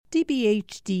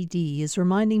GPHDD is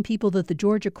reminding people that the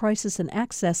Georgia Crisis and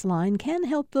Access Line can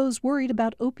help those worried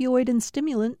about opioid and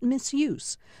stimulant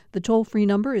misuse. The toll-free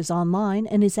number is online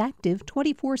and is active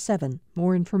 24/7.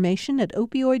 More information at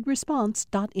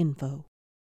opioidresponse.info.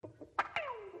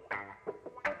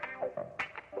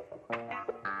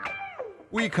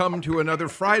 We come to another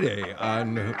Friday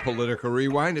on Political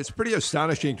Rewind. It's pretty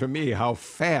astonishing to me how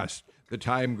fast the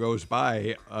time goes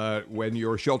by when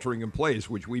you're sheltering in place,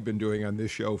 which we've been doing on this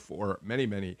show for many,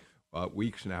 many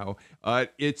weeks now.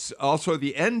 It's also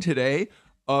the end today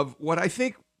of what I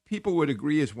think people would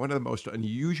agree is one of the most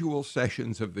unusual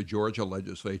sessions of the Georgia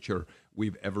legislature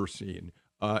we've ever seen.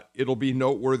 It'll be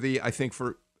noteworthy, I think,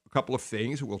 for a couple of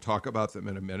things. We'll talk about them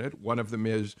in a minute. One of them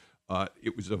is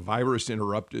it was a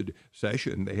virus-interrupted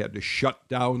session. They had to shut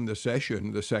down the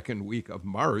session the second week of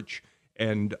March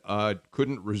and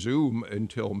couldn't resume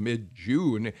until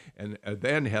mid-June, and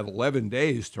then had 11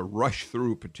 days to rush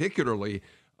through, particularly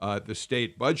the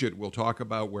state budget. We'll talk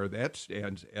about where that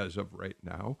stands as of right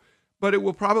now. But it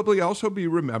will probably also be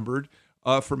remembered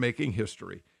for making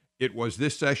history. It was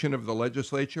this session of the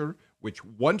legislature which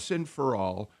once and for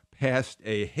all passed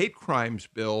a hate crimes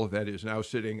bill that is now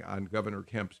sitting on Governor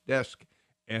Kemp's desk,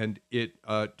 and it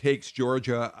takes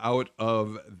Georgia out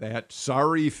of that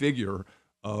sorry figure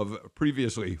of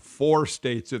previously 4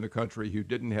 states in the country who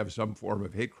didn't have some form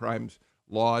of hate crimes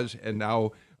laws, and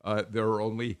now there are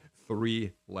only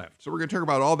 3 left. So we're going to talk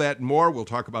about all that and more. We'll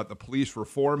talk about the police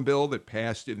reform bill that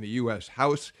passed in the U.S.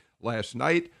 House last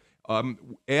night.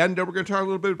 And we're going to talk a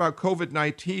little bit about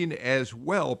COVID-19 as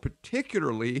well,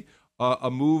 particularly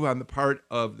a move on the part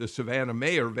of the Savannah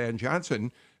mayor, Van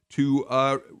Johnson,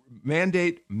 to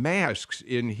mandate masks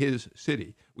in his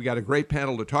city. We got a great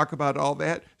panel to talk about all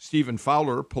that. Stephen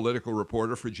Fowler, political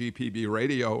reporter for GPB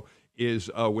Radio, is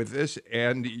with us.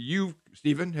 And you,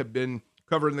 Stephen, have been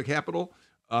covering the Capitol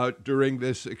during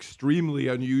this extremely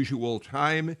unusual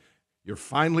time. You're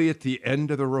finally at the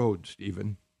end of the road,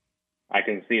 Stephen. I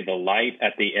can see the light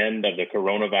at the end of the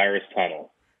coronavirus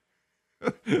tunnel.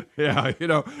 Yeah,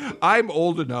 I'm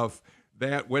old enough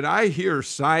that when I hear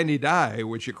Sine Die,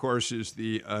 which of course is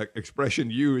the expression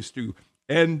used to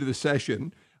end the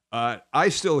session, I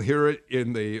still hear it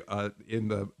in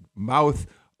the mouth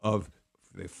of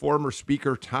the former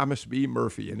Speaker Thomas B.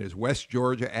 Murphy in his West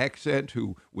Georgia accent,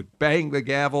 who would bang the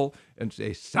gavel and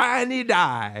say, Sine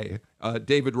Die.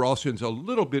 David Ralston's a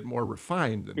little bit more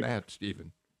refined than that,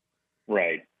 Stephen.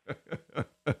 Right.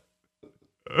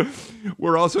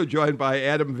 We're also joined by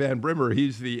Adam Van Brimmer.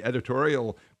 He's the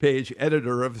editorial page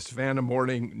editor of Savannah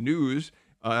Morning News.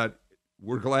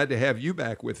 We're glad to have you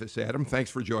back with us, Adam. Thanks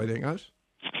for joining us.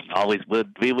 Always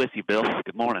would be with you, Bill.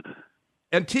 Good morning.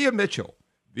 And Tia Mitchell,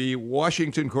 the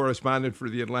Washington correspondent for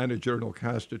the Atlanta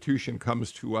Journal-Constitution,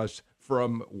 comes to us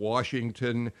from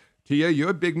Washington. Tia, you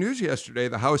had big news yesterday.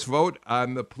 The House vote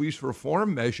on the police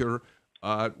reform measure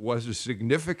was a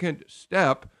significant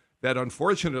step that,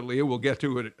 unfortunately, we'll get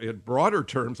to it in broader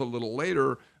terms a little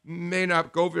later, may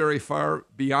not go very far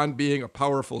beyond being a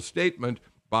powerful statement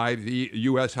by the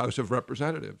U.S. House of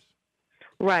Representatives.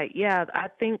 Right, yeah. I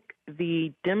think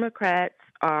the Democrats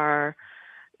are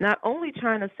not only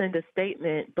trying to send a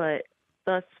statement, but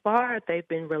thus far they've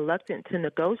been reluctant to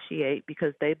negotiate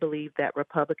because they believe that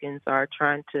Republicans are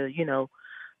trying to,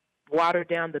 water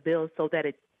down the bill so that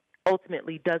it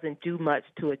ultimately doesn't do much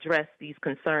to address these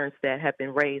concerns that have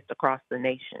been raised across the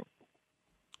nation.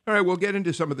 All right, we'll get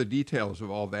into some of the details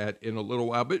of all that in a little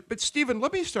while. But Stephen,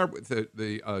 let me start with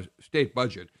the state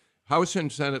budget. House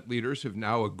and Senate leaders have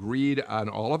now agreed on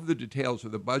all of the details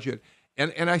of the budget.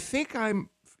 And I think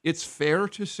it's fair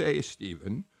to say,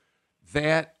 Stephen,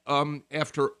 that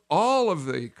after all of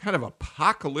the kind of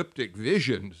apocalyptic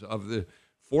visions of the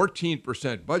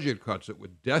 14% budget cuts that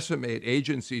would decimate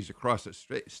agencies across the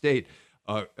state,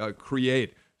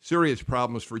 create serious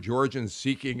problems for Georgians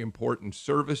seeking important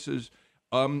services.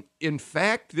 In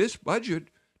fact, this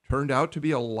budget turned out to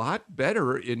be a lot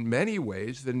better in many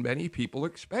ways than many people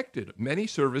expected. Many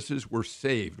services were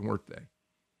saved, weren't they?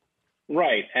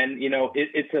 Right. And,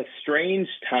 it's a strange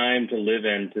time to live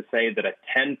in to say that a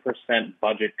 10%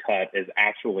 budget cut is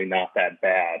actually not that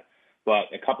bad.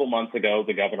 But a couple months ago,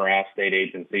 the governor asked state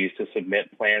agencies to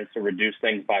submit plans to reduce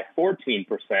things by 14%.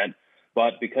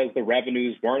 But because the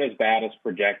revenues weren't as bad as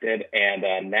projected,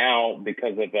 and now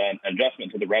because of an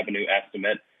adjustment to the revenue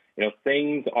estimate,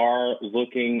 things are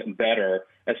looking better,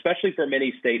 especially for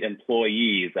many state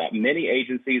employees. Many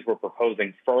agencies were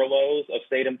proposing furloughs of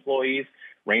state employees,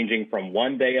 ranging from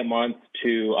 1 day a month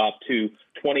to up to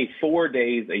 24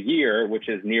 days a year, which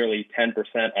is nearly 10%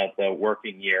 of the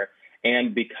working year.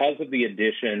 And because of the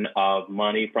addition of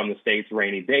money from the state's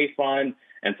rainy day fund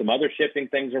and some other shifting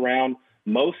things around,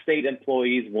 most state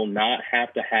employees will not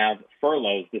have to have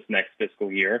furloughs this next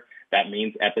fiscal year. That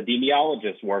means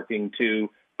epidemiologists working to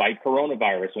fight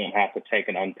coronavirus won't have to take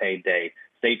an unpaid day.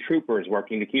 State troopers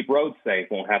working to keep roads safe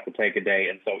won't have to take a day.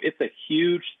 And so it's a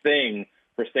huge thing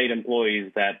for state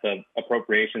employees that the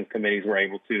appropriations committees were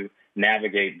able to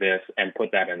navigate this and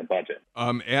put that in the budget.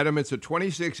 Adam, it's a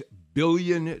 $26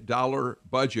 billion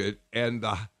budget, and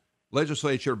the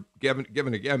legislature,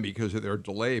 given again because of their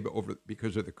delay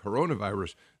because of the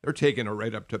coronavirus, they're taking it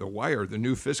right up to the wire. The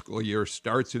new fiscal year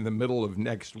starts in the middle of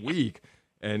next week,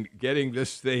 and getting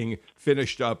this thing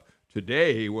finished up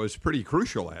today was pretty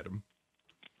crucial, Adam.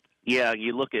 Yeah,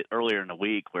 you look at earlier in the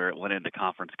week where it went into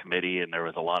conference committee, and there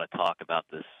was a lot of talk about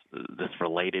this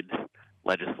related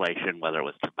legislation, whether it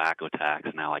was tobacco tax,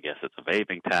 now I guess it's a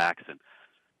vaping tax,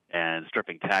 and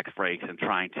stripping tax breaks and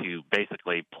trying to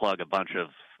basically plug a bunch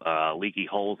of leaky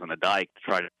holes in the dike to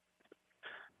try to.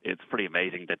 It's pretty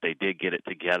amazing that they did get it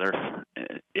together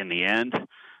in the end.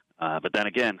 But then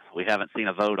again, we haven't seen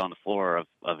a vote on the floor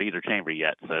of either chamber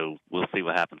yet, so we'll see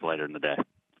what happens later in the day.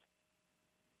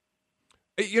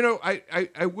 You know,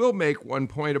 I will make one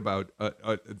point about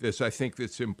this. I think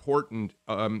that's important,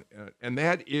 and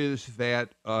that is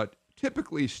that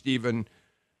typically, Stephen,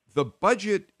 the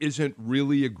budget isn't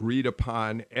really agreed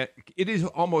upon. It is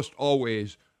almost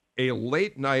always a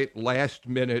late-night,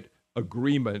 last-minute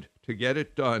agreement to get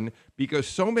it done because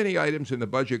so many items in the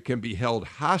budget can be held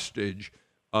hostage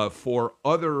for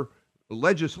other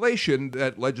legislation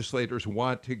that legislators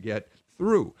want to get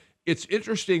through. It's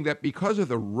interesting that because of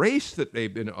the race that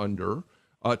they've been under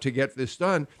to get this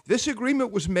done, this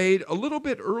agreement was made a little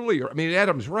bit earlier. I mean,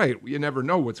 Adam's right. You never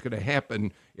know what's going to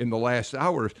happen in the last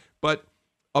hours. But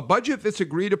a budget that's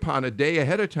agreed upon a day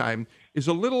ahead of time is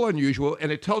a little unusual,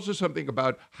 and it tells us something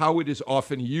about how it is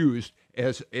often used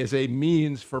as a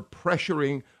means for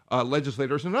pressuring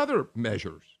legislators and other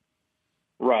measures.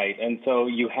 Right. And so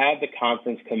you had the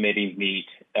conference committee meet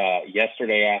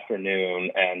yesterday afternoon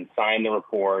and sign the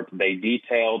report. They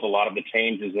detailed a lot of the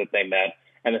changes that they met,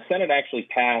 and the Senate actually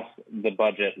passed the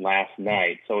budget last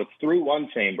night. So it's through one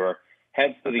chamber,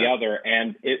 heads to the other.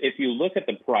 And if you look at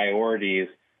the priorities,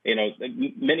 you know,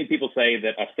 many people say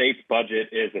that a state's budget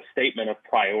is a statement of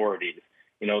priorities.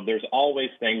 You know, there's always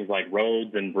things like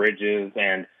roads and bridges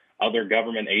and other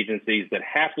government agencies that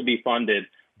have to be funded.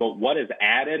 But what is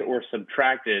added or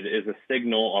subtracted is a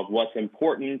signal of what's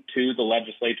important to the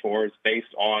legislators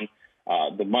based on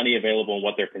the money available and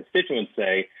what their constituents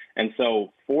say. And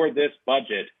so for this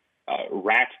budget,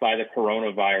 racked by the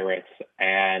coronavirus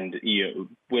and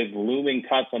with looming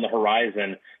cuts on the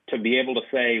horizon, to be able to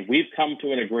say, we've come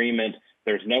to an agreement,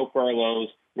 there's no furloughs,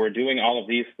 we're doing all of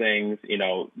these things,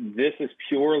 this is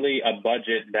purely a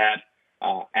budget that,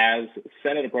 as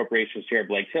Senate Appropriations Chair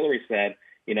Blake Tillery said,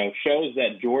 shows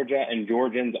that Georgia and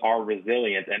Georgians are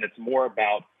resilient, and it's more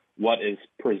about what is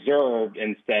preserved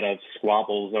instead of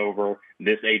squabbles over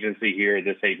this agency here,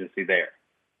 this agency there.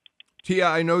 Tia,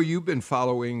 I know you've been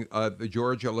following the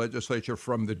Georgia legislature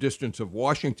from the distance of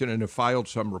Washington and have filed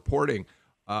some reporting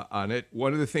on it.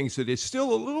 One of the things that is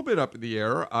still a little bit up in the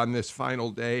air on this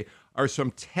final day are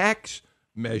some tax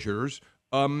measures.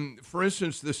 For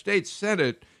instance, the state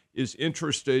Senate is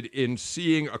interested in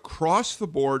seeing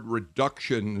across-the-board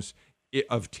reductions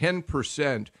of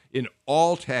 10% in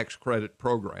all tax credit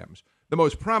programs. The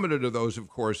most prominent of those, of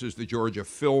course, is the Georgia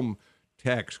Film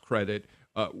Tax Credit,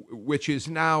 which is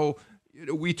now,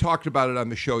 we talked about it on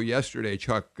the show yesterday.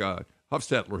 Chuck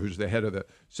Hufstetler, who's the head of the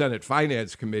Senate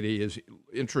Finance Committee, is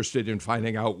interested in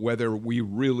finding out whether we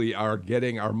really are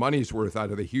getting our money's worth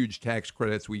out of the huge tax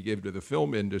credits we give to the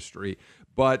film industry.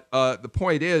 But the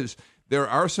point is, there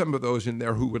are some of those in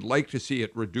there who would like to see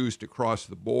it reduced across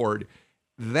the board.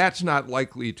 That's not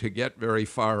likely to get very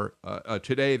far.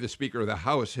 Today, the Speaker of the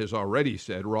House has already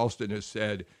said, Ralston has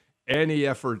said, any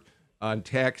effort on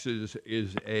taxes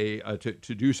is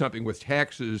to do something with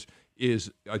taxes is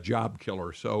a job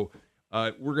killer. So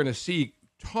we're going to see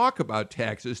talk about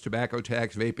taxes, tobacco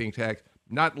tax, vaping tax,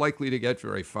 not likely to get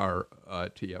very far,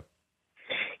 Tia.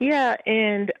 Yeah,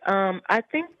 and I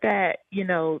think that,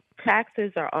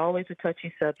 taxes are always a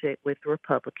touchy subject with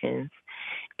Republicans,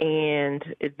 and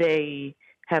they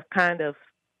have kind of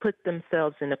put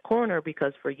themselves in a corner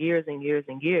because for years and years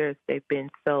and years they've been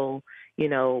so,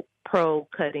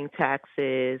 pro-cutting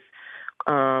taxes.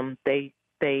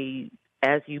 They,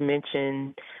 as you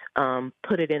mentioned,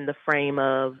 put it in the frame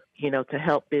of, to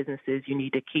help businesses, you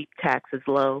need to keep taxes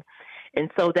low. And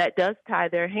so that does tie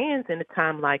their hands in a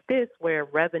time like this where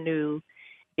revenue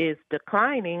is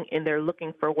declining, and they're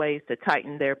looking for ways to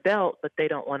tighten their belt, but they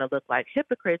don't want to look like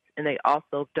hypocrites, and they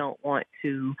also don't want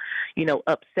to,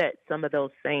 upset some of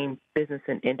those same business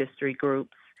and industry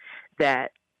groups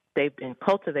that they've been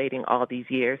cultivating all these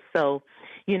years. So,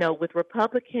 with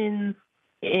Republicans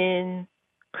in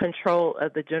control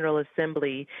of the General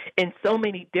Assembly and so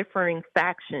many differing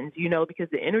factions, because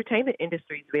the entertainment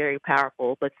industry is very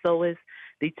powerful, but so is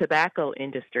the tobacco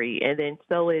industry. And then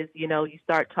so is,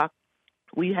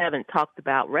 we haven't talked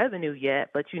about revenue yet,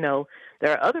 but,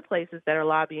 there are other places that are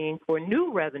lobbying for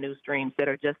new revenue streams that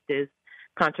are just as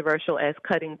controversial as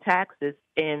cutting taxes.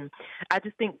 And I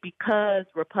just think because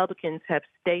Republicans have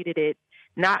stated it,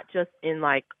 not just in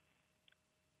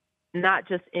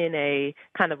a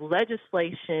kind of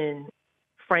legislation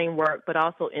framework, but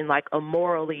also in like a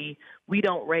morally, we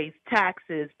don't raise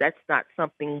taxes, that's not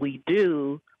something we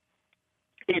do,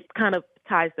 it kind of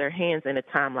ties their hands in a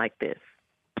time like this.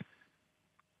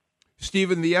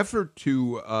 Stephen, the effort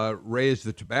to raise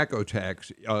the tobacco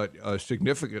tax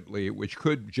significantly, which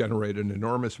could generate an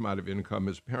enormous amount of income,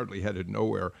 is apparently headed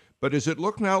nowhere. But does it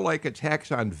look now like a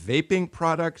tax on vaping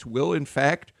products will, in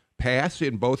fact, pass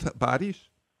in both bodies?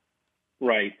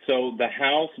 Right. So the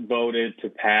House voted to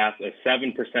pass a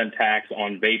 7% tax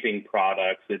on vaping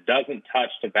products. It doesn't touch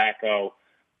tobacco,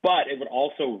 but it would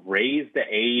also raise the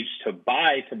age to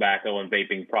buy tobacco and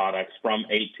vaping products from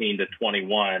 18 to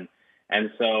 21. And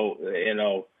so,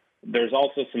 there's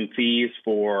also some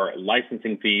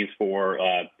licensing fees for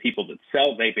people that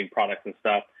sell vaping products and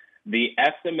stuff. The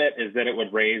estimate is that it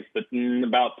would raise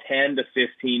about $10 to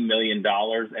 $15 million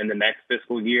in the next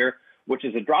fiscal year, which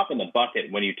is a drop in the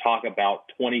bucket when you talk about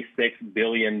 $26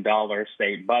 billion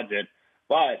state budget.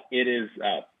 But it is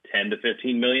 $10 to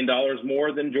 $15 million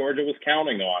more than Georgia was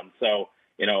counting on. So,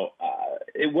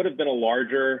 it would have been a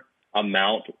larger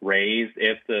amount raised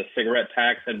if the cigarette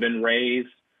tax had been raised.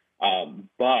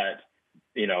 But,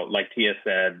 like Tia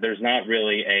said, there's not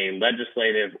really a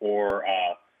legislative or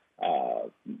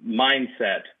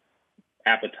mindset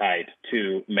appetite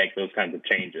to make those kinds of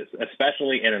changes,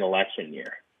 especially in an election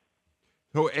year.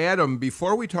 So, Adam,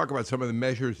 before we talk about some of the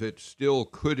measures that still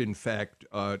could, in fact,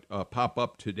 pop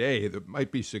up today that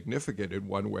might be significant in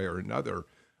one way or another,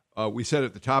 we said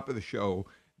at the top of the show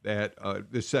that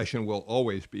this session will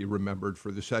always be remembered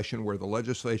for the session where the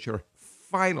legislature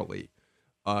finally,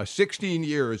 16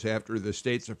 years after the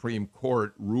state Supreme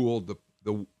Court ruled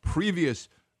the previous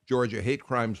Georgia hate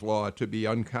crimes law to be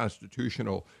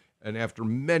unconstitutional, and after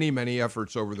many, many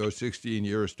efforts over those 16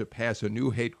 years to pass a new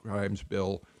hate crimes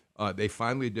bill, they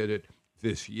finally did it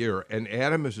this year. And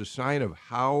Adam, is a sign of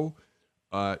how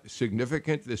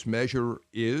significant this measure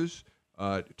is.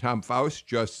 Tom Faust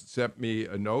just sent me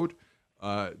a note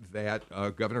that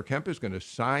Governor Kemp is going to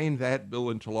sign that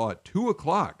bill into law at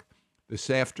 2:00 this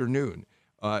afternoon.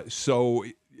 So,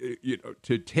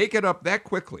 to take it up that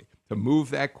quickly, to move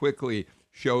that quickly,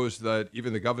 shows that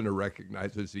even the governor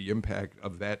recognizes the impact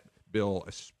of that bill,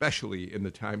 especially in the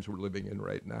times we're living in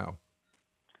right now.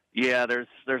 Yeah, there's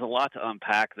a lot to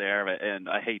unpack there, and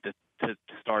I hate to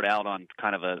start out on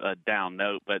kind of a down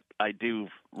note, but I do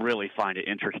really find it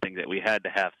interesting that we had to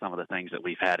have some of the things that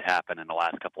we've had happen in the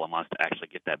last couple of months to actually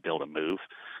get that bill to move.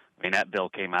 I mean, that bill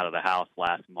came out of the House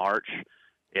last March.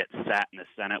 It sat in the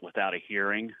Senate without a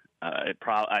hearing.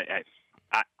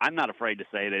 I'm not afraid to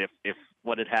say that if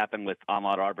what had happened with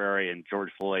Ahmaud Arbery and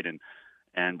George Floyd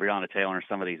and Breonna Taylor and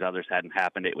some of these others hadn't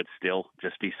happened, it would still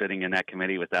just be sitting in that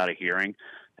committee without a hearing.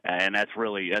 And that's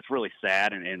really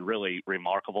sad and really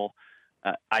remarkable.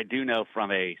 I do know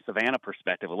from a Savannah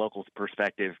perspective, a local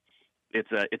perspective, it's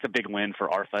a big win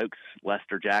for our folks.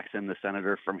 Lester Jackson, the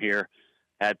senator from here,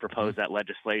 had proposed that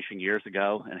legislation years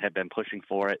ago and had been pushing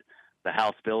for it. The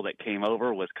House bill that came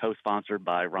over was co-sponsored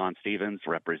by Ron Stevens,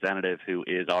 representative who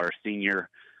is our senior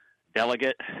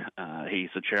delegate. He's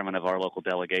the chairman of our local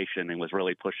delegation and was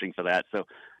really pushing for that. So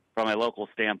from a local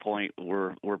standpoint,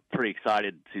 we're pretty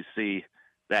excited to see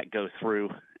that go through.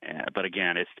 But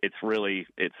again, it's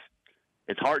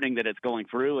heartening that it's going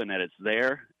through and that it's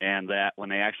there, and that when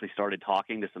they actually started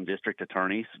talking to some district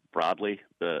attorneys broadly,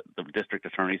 the district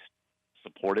attorneys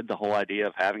supported the whole idea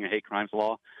of having a hate crimes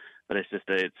law. But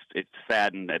it's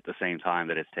saddened at the same time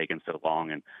that it's taken so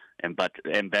long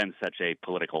and been such a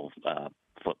political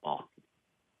football.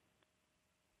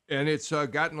 And it's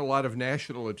gotten a lot of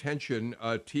national attention.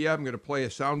 Tia, I'm going to play a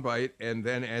soundbite and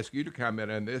then ask you to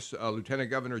comment on this. Lieutenant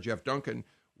Governor Jeff Duncan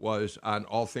was on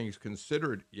All Things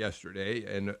Considered yesterday,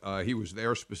 and he was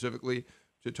there specifically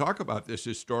to talk about this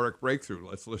historic breakthrough.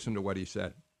 Let's listen to what he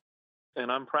said. And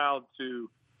I'm proud to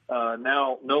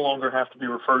now no longer have to be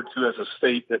referred to as a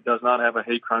state that does not have a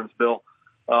hate crimes bill.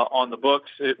 on the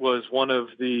books. It was one of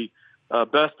the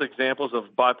best examples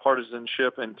of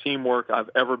bipartisanship and teamwork I've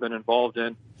ever been involved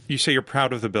in. You say you're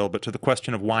proud of the bill, but to the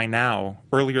question of why now,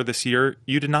 earlier this year,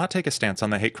 you did not take a stance on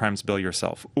the hate crimes bill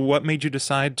yourself. What made you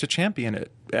decide to champion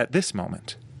it at this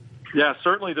moment? Yeah,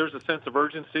 certainly there's a sense of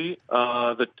urgency.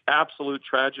 The absolute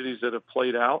tragedies that have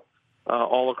played out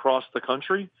all across the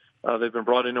country. They've been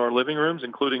brought into our living rooms,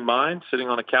 including mine, sitting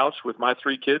on a couch with my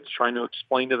 3 kids, trying to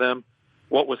explain to them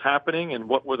what was happening and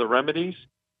what were the remedies.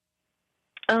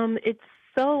 It's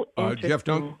so interesting. Jeff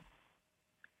Dunk?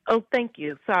 Oh, thank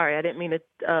you. Sorry, I didn't mean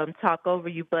to talk over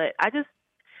you, but I just,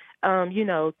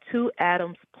 to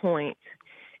Adam's point,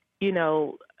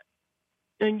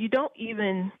 and you don't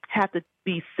even have to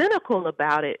be cynical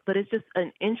about it, but it's just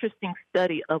an interesting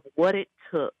study of what it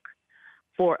took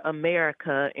for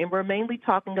America, and we're mainly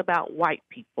talking about white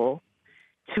people,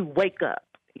 to wake up.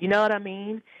 You know what I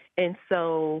mean? And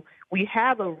so we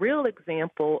have a real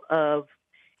example of,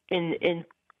 in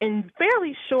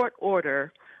fairly short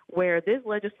order, where this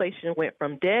legislation went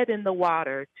from dead in the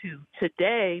water to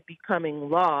today becoming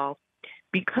law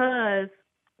because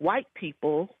white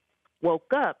people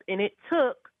woke up. And it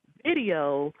took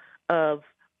video of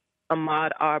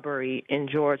Ahmaud Arbery and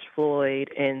George Floyd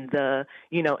and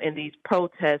and these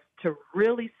protests to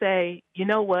really say, you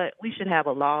know what, we should have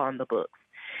a law on the books.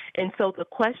 And so the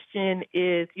question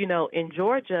is, in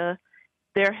Georgia,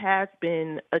 there has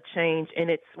been a change and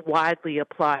it's widely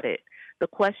applauded. The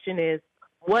question is,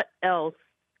 what else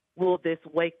will this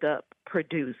wake up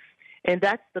produce? And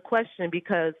that's the question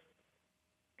because,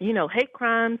 hate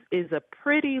crimes is a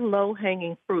pretty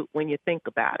low-hanging fruit when you think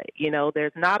about it.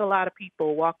 There's not a lot of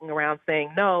people walking around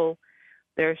saying, no,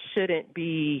 there shouldn't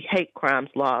be hate crimes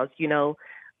laws,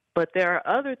 but there are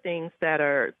other things that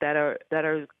are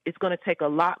it's going to take a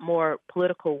lot more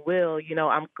political will.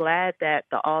 I'm glad that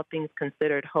the All Things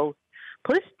Considered host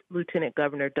pushed Lieutenant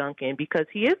Governor Duncan because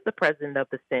he is the president of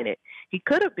the Senate. He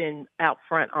could have been out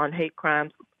front on hate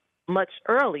crimes much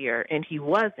earlier, and he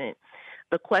wasn't.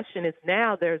 The question is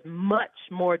now there's much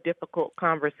more difficult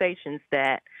conversations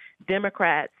that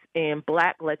Democrats and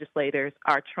black legislators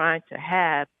are trying to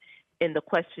have, and the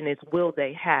question is, will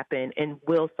they happen, and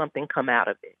will something come out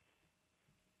of it?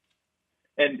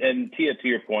 And Tia, to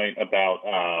your point about,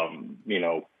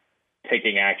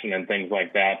 taking action and things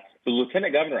like that, the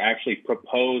lieutenant governor actually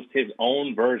proposed his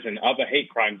own version of a hate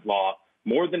crimes law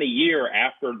more than a year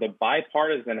after the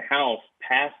bipartisan House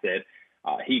passed it.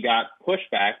 He got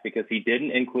pushback because he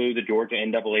didn't include the Georgia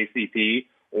NAACP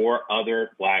or other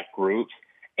black groups.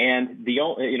 And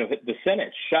the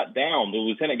Senate shut down the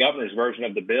lieutenant governor's version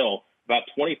of the bill about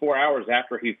 24 hours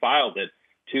after he filed it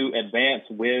to advance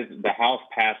with the House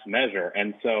passed measure.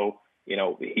 And so,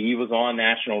 he was on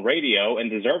national radio and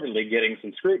deservedly getting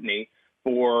some scrutiny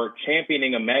for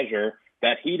championing a measure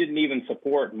that he didn't even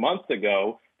support months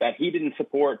ago, that he didn't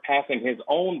support passing his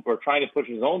own or trying to push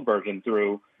his own version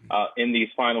through in these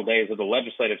final days of the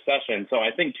legislative session. So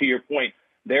I think to your point,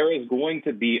 there is going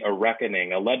to be a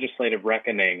reckoning, a legislative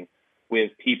reckoning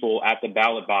with people at the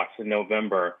ballot box in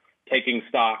November, taking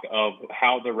stock of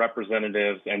how the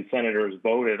representatives and senators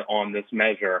voted on this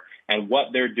measure and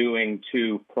what they're doing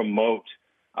to promote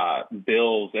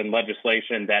bills and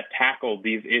legislation that tackle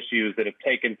these issues that have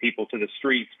taken people to the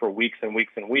streets for weeks and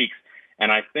weeks and weeks.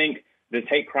 And I think this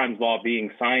hate crimes law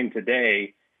being signed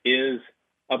today is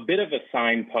a bit of a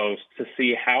signpost to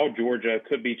see how Georgia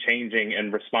could be changing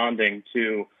and responding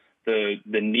to the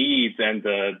needs and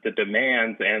the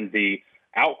demands and the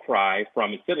outcry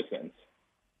from its citizens.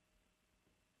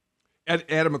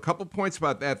 Adam, a couple points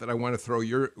about that I want to throw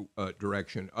your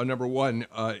direction. Number one,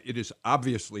 it is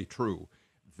obviously true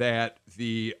that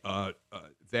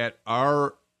that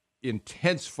our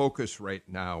intense focus right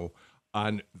now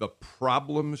on the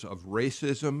problems of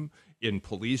racism in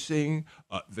policing,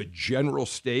 the general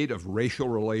state of racial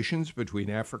relations between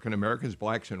African Americans,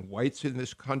 blacks, and whites in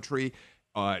this country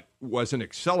was an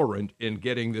accelerant in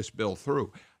getting this bill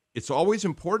through. It's always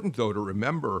important, though, to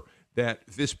remember that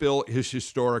this bill is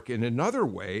historic in another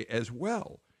way as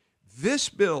well. This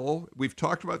bill, we've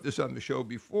talked about this on the show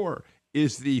before,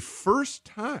 is the first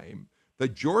time the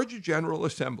Georgia General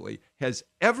Assembly has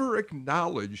ever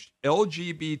acknowledged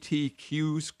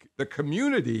LGBTQs, the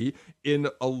community,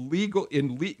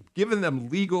 given them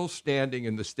legal standing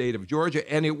in the state of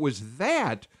Georgia. And it was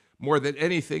that, more than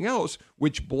anything else,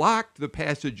 which blocked the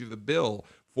passage of the bill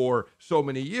for so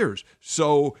many years.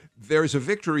 So there's a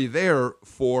victory there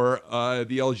for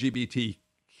the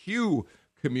LGBTQ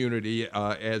community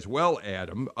as well,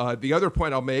 Adam. The other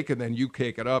point I'll make, and then you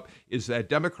take it up, is that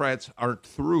Democrats aren't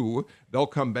through. They'll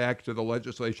come back to the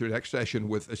legislature next session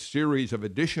with a series of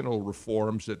additional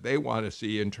reforms that they want to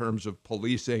see in terms of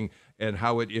policing and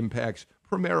how it impacts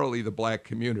primarily the black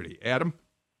community. Adam?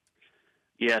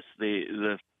 Yes,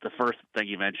 the first thing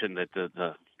you mentioned, that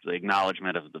the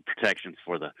acknowledgement of the protections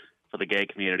for the gay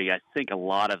community, I think a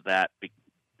lot of that,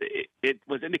 it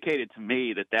was indicated to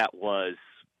me that was,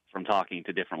 from talking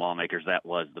to different lawmakers, that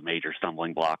was the major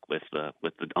stumbling block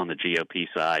on the GOP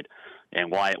side,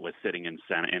 and why it was sitting in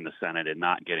the Senate and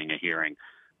not getting a hearing.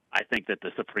 I think that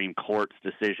the Supreme Court's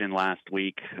decision last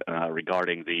week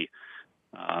regarding the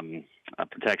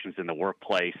protections in the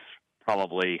workplace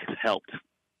probably helped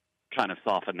kind of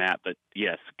soften that. But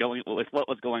yes, going with what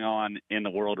was going on in the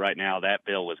world right now, that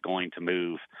bill was going to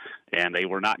move, and they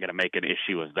were not going to make an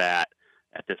issue of that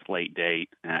at this late date.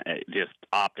 Just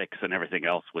optics and everything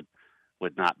else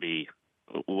would not be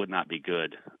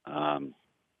good.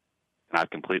 I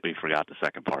completely forgot the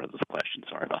second part of this question.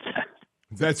 Sorry about that.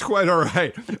 That's quite all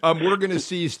right. We're going to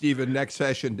see, Stephen, next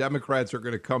session, Democrats are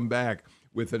going to come back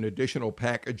with an additional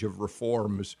package of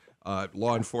reforms,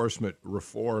 law enforcement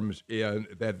reforms, and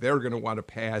that they're going to want to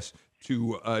pass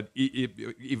to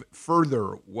further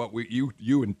what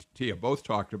you and Tia both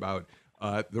talked about,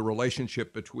 the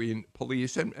relationship between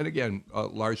police and again,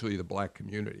 largely the black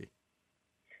community.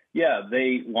 Yeah,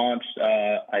 they launched,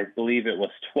 I believe it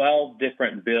was 12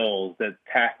 different bills that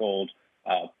tackled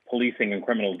policing and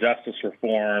criminal justice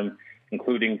reform,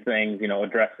 including things,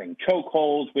 addressing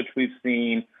chokeholds, which we've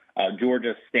seen,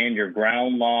 Georgia's Stand Your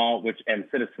Ground law, and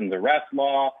citizens arrest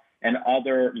law, and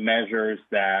other measures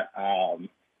that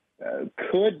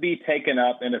could be taken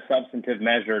up in a substantive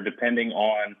measure depending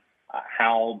on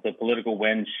how the political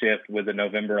winds shift with the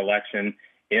November election,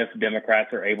 if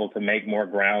Democrats are able to make more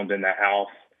ground in the House,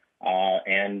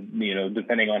 and,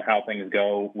 depending on how things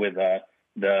go with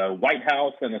the White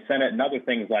House and the Senate and other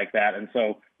things like that. And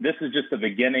so this is just the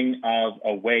beginning of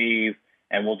a wave,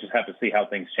 and we'll just have to see how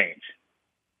things change.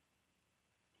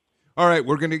 All right,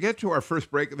 we're going to get to our first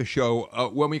break of the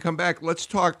show. When we come back, let's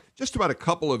talk just about a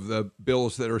couple of the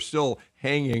bills that are still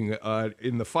hanging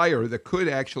in the fire that could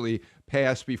actually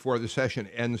pass before the session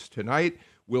ends tonight.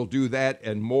 We'll do that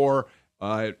and more.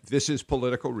 This is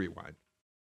Political Rewind.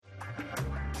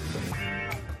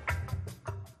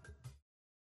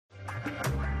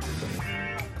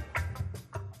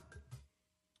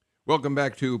 Welcome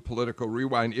back to Political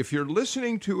Rewind. If you're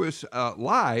listening to us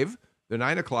live, the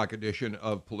 9 o'clock edition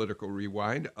of Political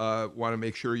Rewind, want to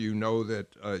make sure you know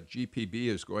that GPB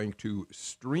is going to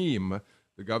stream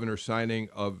the governor's signing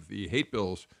of the hate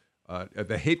bills,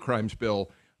 the hate crimes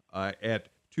bill, at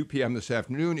 2 p.m. this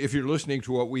afternoon. If you're listening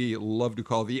to what we love to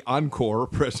call the encore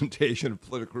presentation of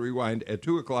Political Rewind at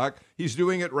 2 o'clock, he's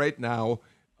doing it right now.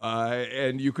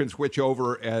 And you can switch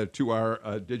over to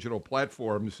our digital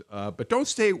platforms, but don't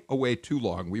stay away too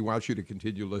long. We want you to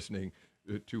continue listening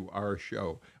to our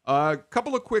show. A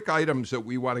couple of quick items that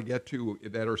we want to get to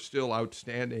that are still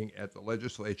outstanding at the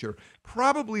legislature.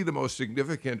 Probably the most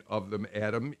significant of them,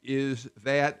 Adam, is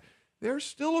that there's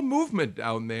still a movement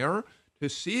down there to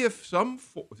see if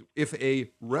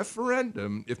a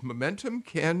referendum, if momentum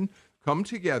can come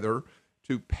together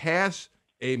to pass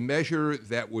a measure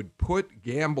that would put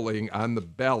gambling on the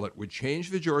ballot, would change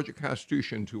the Georgia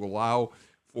Constitution to allow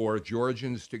for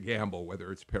Georgians to gamble,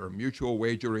 whether it's pari-mutuel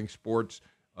wagering, sports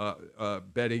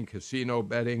betting, casino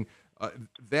betting.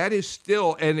 That is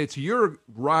still, and it's your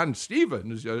Ron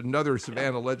Stevens, another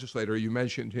Savannah legislator, you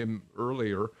mentioned him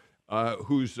earlier,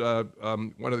 who's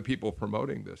one of the people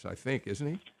promoting this, I think, isn't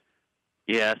he?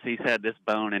 Yes, he's had this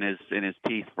bone in his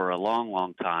teeth for a long,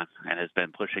 long time and has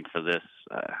been pushing for this.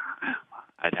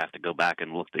 I'd have to go back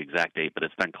and look the exact date, but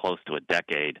it's been close to a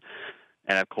decade.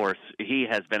 And, of course, he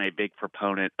has been a big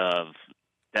proponent of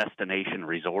destination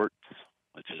resorts,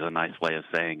 which is a nice way of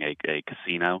saying a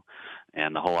casino,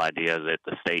 and the whole idea that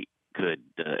the state could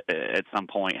at some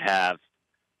point have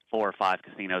 4 or 5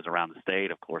 casinos around the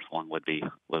state. Of course, one would be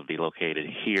located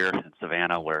here in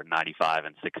Savannah, where 95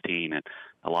 and 16, and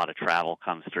a lot of travel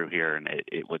comes through here, and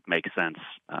it would make sense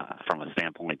from a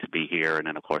standpoint to be here. And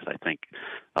then, of course, I think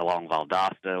along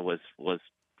Valdosta was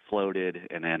floated,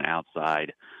 and then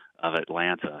outside of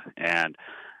Atlanta. And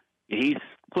he's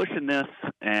pushing this,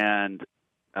 and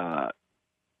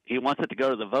he wants it to go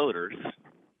to the voters.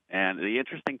 And the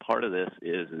interesting part of this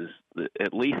is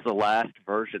at least the last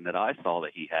version that I saw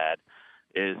that he had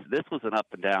is this was an up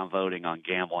and down voting on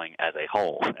gambling as a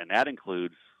whole, and that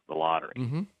includes the lottery.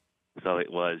 Mm-hmm. So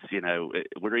it was,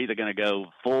 we're either going to go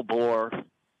full bore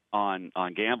on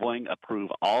gambling, approve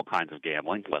all kinds of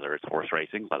gambling, whether it's horse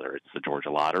racing, whether it's the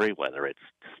Georgia lottery, whether it's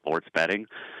sports betting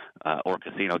or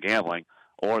casino gambling,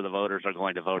 or the voters are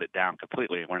going to vote it down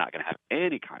completely, and we're not going to have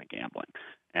any kind of gambling.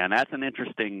 And that's an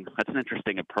interesting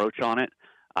approach on it.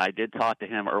 I did talk to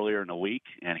him earlier in the week,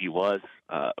 and he was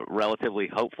relatively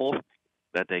hopeful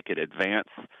that they could advance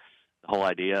the whole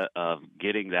idea of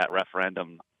getting that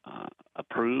referendum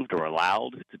approved or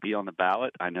allowed to be on the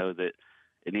ballot. I know that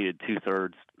it needed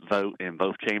 2/3 vote in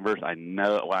both chambers.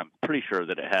 I'm pretty sure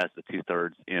that it has the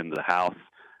 2/3 in the House.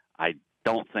 I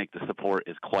don't think the support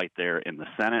is quite there in the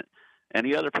Senate. And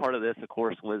the other part of this, of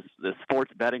course, was the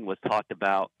sports betting was talked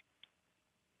about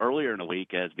earlier in the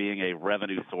week as being a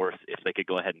revenue source if they could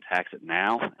go ahead and tax it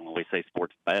now. And when we say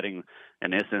sports betting,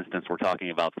 in this instance, we're talking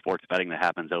about sports betting that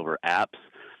happens over apps,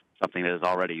 something that is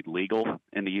already legal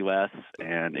in the U.S.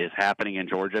 and is happening in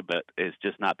Georgia, but is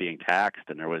just not being taxed.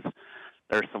 And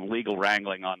there's some legal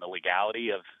wrangling on the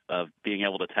legality of being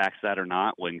able to tax that or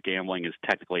not when gambling is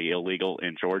technically illegal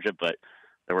in Georgia. But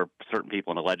there were certain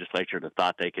people in the legislature that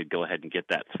thought they could go ahead and get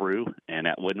that through, and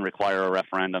that wouldn't require a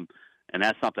referendum. And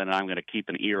that's something that I'm going to keep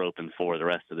an ear open for the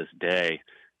rest of this day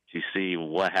to see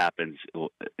what happens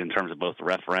in terms of both the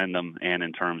referendum and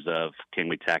in terms of can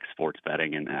we tax sports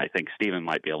betting. And I think Stephen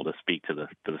might be able to speak to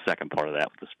the second part of that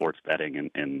with the sports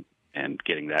betting and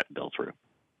getting that bill through.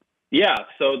 Yeah,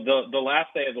 so the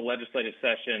last day of the legislative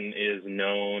session is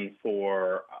known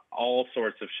for all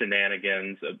sorts of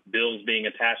shenanigans, bills being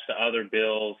attached to other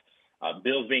bills,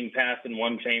 bills being passed in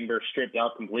one chamber, stripped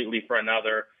out completely for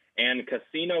another. And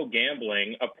casino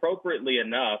gambling, appropriately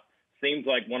enough, seems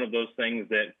like one of those things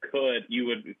that you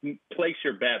would place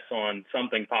your bets on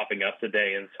something popping up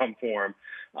today in some form.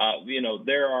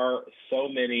 There are so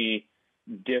many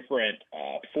different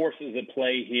forces at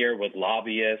play here with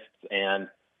lobbyists and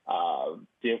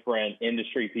different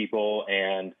industry people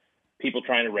and people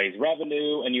trying to raise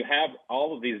revenue. And you have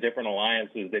all of these different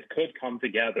alliances that could come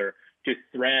together to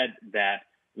thread that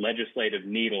legislative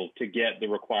needle to get the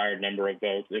required number of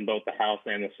votes in both the House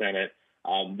and the Senate.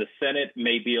 The Senate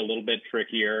may be a little bit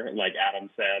trickier, like Adam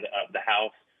said, the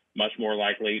House much more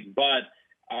likely, but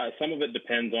some of it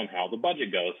depends on how the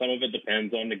budget goes. Some of it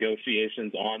depends on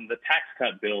negotiations on the tax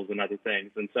cut bills and other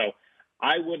things. And so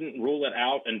I wouldn't rule it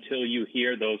out until you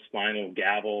hear those final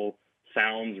gavel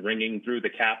sounds ringing through the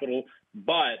Capitol,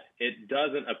 but it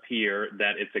doesn't appear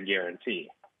that it's a guarantee.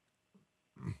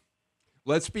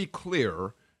 Let's be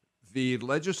clear. The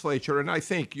legislature, and I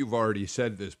think you've already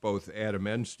said this, both Adam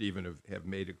and Stephen have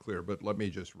made it clear, but let me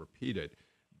just repeat it.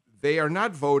 They are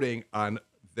not voting on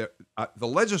the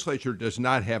legislature does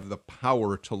not have the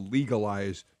power to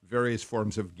legalize various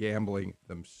forms of gambling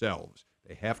themselves.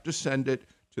 They have to send it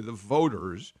to the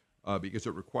voters because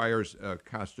it requires a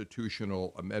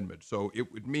constitutional amendment. So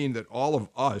it would mean that all of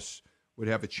us would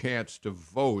have a chance to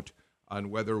vote on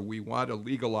whether we want to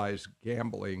legalize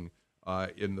gambling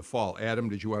in the fall. Adam,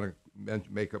 did you want to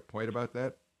make a point about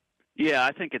that? Yeah,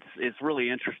 I think it's really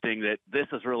interesting that this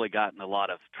has really gotten a lot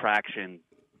of traction,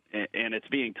 and it's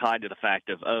being tied to the fact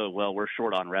of, we're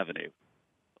short on revenue.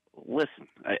 Listen,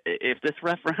 if this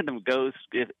referendum goes,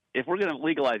 if we're going to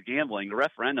legalize gambling, the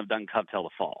referendum doesn't come till the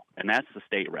fall, and that's the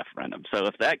state referendum. So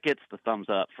if that gets the thumbs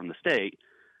up from the state,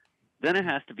 then it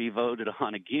has to be voted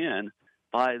on again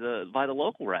by the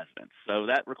local residents. So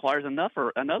that requires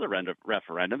another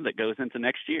referendum that goes into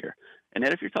next year. And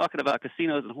then if you're talking about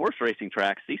casinos and horse racing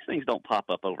tracks, these things don't pop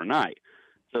up overnight.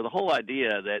 So the whole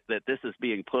idea that this is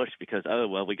being pushed because,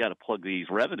 we got to plug these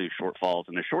revenue shortfalls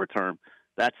in the short term,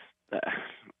 that's,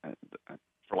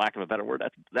 for lack of a better word,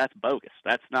 that's bogus.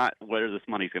 That's not where this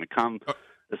money's going to come.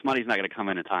 This money's not going to come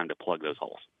in time to plug those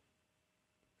holes.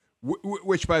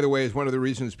 Which, by the way, is one of the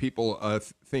reasons people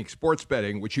think sports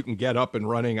betting, which you can get up and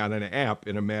running on an app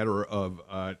in a matter of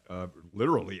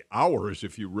literally hours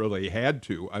if you really had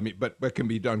to. I mean, but can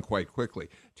be done quite quickly.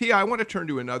 Tia, I want to turn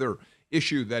to another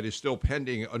issue that is still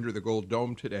pending under the Gold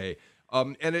Dome today,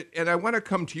 and I want to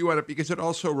come to you on it because it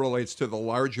also relates to the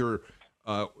larger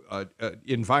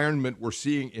environment we're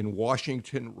seeing in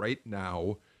Washington right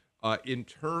now in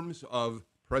terms of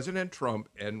President Trump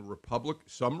and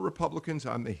some Republicans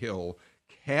on the Hill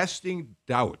casting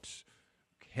doubts,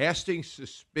 casting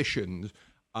suspicions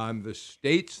on the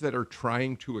states that are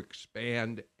trying to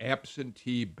expand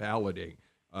absentee balloting.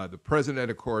 The president,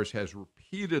 of course, has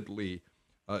repeatedly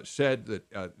said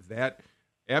that that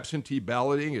absentee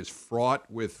balloting is fraught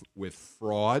with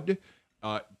fraud.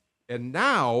 And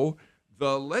now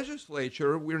the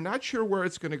legislature, we're not sure where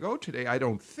it's going to go today, I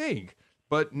don't think.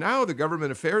 But now the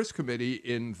Government Affairs Committee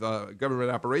in the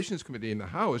Government Operations Committee in the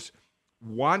House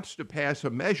wants to pass a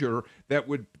measure that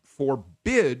would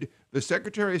forbid the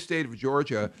Secretary of State of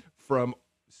Georgia from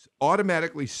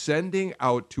automatically sending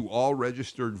out to all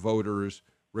registered voters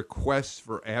requests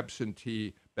for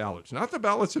absentee ballots. Not the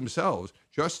ballots themselves,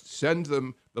 just send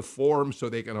them the form so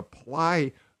they can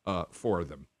apply for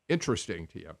them. Interesting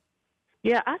to you?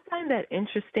 Yeah, I find that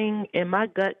interesting, and my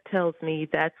gut tells me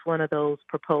that's one of those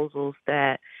proposals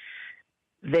that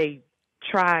they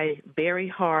try very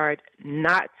hard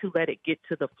not to let it get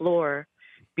to the floor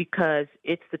because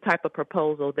it's the type of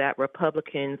proposal that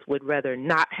Republicans would rather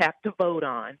not have to vote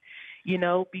on,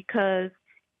 because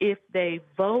if they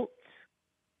vote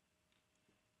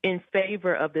in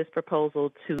favor of this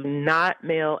proposal to not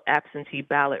mail absentee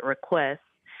ballot requests,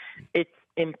 it's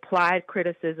implied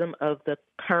criticism of the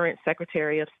current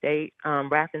Secretary of State,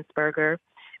 Raffensperger,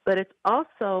 but it's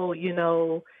also,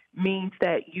 means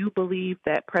that you believe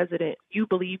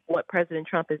what President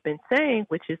Trump has been saying,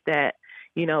 which is that,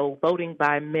 voting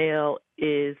by mail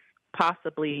is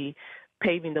possibly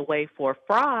paving the way for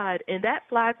fraud, and that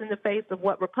flies in the face of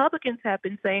what Republicans have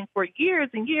been saying for years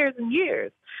and years and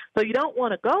years. So you don't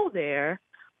want to go there,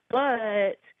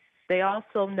 but they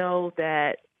also know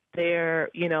that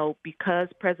because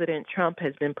President Trump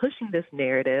has been pushing this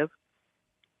narrative,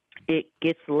 it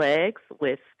gets legs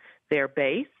with their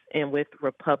base and with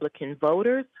Republican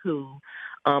voters who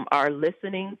are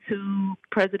listening to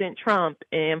President Trump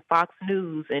and Fox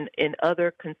News and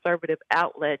other conservative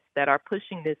outlets that are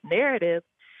pushing this narrative.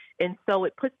 And so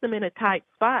it puts them in a tight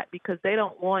spot because they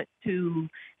don't want to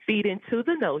feed into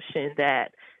the notion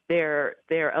that they're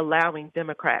allowing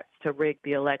Democrats to rig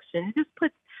the election. I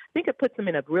think it puts them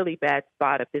in a really bad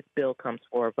spot if this bill comes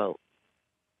for a vote.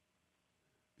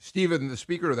 Stephen, the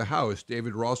Speaker of the House,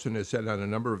 David Ralston, has said on a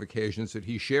number of occasions that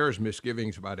he shares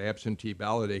misgivings about absentee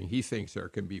balloting. He thinks there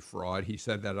can be fraud. He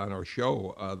said that on our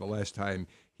show the last time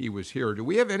he was here. Do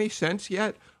we have any sense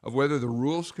yet of whether the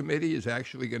Rules Committee is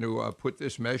actually going to put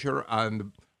this measure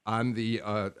on the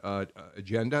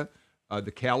agenda,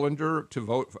 the calendar to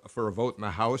vote for a vote in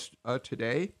the House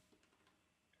today?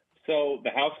 So the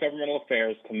House Governmental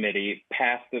Affairs Committee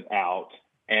passed it out,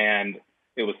 and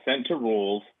it was sent to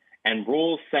Rules, and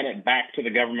Rules sent it back to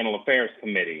the Governmental Affairs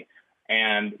Committee.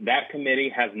 And that committee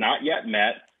has not yet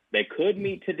met. They could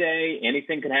meet today.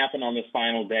 Anything could happen on this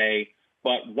final day.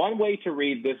 But one way to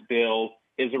read this bill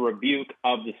is a rebuke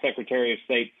of the Secretary of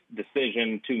State's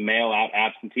decision to mail out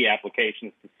absentee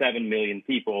applications to 7 million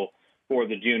people for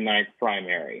the June 9th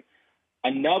primary.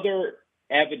 Another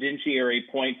evidentiary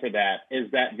point for that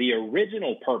is that the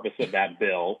original purpose of that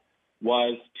bill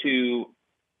was to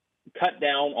cut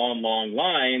down on long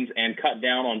lines and cut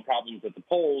down on problems at the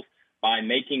polls by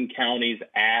making counties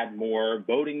add more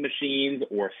voting machines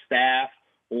or staff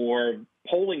or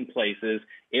polling places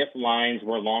if lines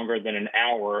were longer than an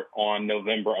hour on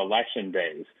November election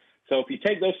days. So if you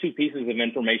take those two pieces of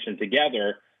information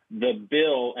together, the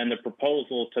bill and the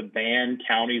proposal to ban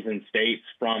counties and states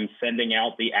from sending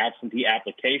out the absentee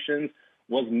applications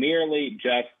was merely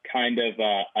just kind of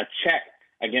a check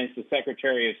against the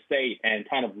Secretary of State and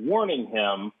kind of warning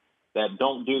him that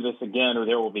don't do this again or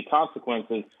there will be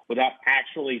consequences, without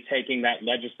actually taking that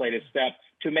legislative step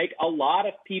to make a lot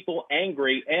of people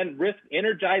angry and risk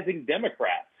energizing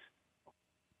Democrats.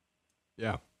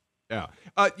 Yeah.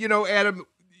 Adam,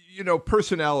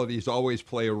 personalities always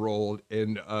play a role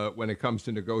in when it comes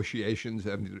to negotiations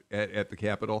at the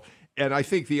Capitol. And I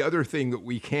think the other thing that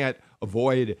we can't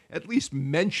avoid at least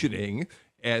mentioning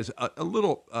as a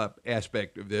little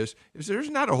aspect of this is there's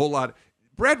not a whole lot.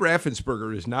 Brad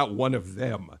Raffensperger is not one of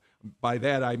them. By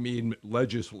that, I mean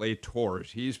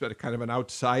legislators. He's been kind of an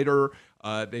outsider.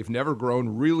 They've never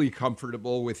grown really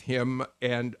comfortable with him.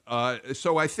 And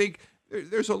so I think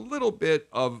there's a little bit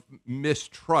of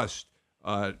mistrust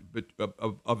of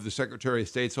the Secretary of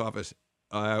State's office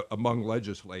among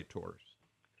legislators.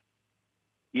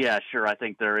 Yeah, sure. I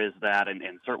think there is that, and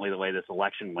certainly the way this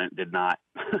election went did not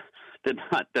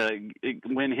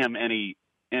win him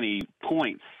any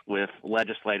points with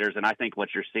legislators. And I think what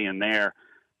you're seeing there,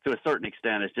 to a certain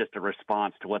extent, is just a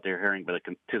response to what they're hearing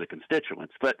to the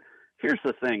constituents. But here's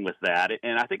the thing with that,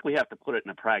 and I think we have to put it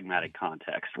in a pragmatic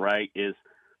context, right? Is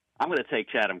I'm going to take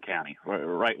Chatham County,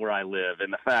 right where I live,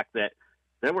 and the fact that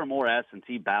there were more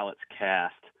absentee ballots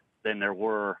cast than there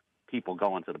were people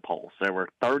going to the polls. There were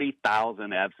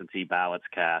 30,000 absentee ballots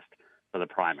cast for the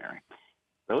primary.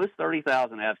 Those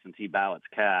 30,000 absentee ballots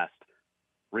cast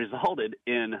resulted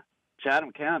in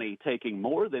Chatham County taking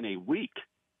more than a week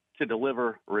to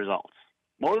deliver results.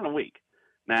 More than a week.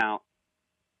 Now,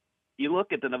 you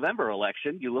look at the November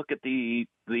election, you look at the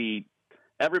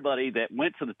everybody that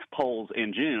went to the polls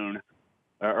in June,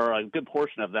 or a good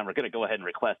portion of them are going to go ahead and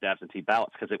request absentee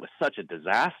ballots because it was such a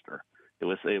disaster. It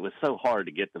was so hard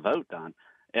to get the vote done.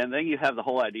 And then you have the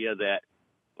whole idea that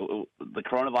the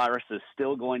coronavirus is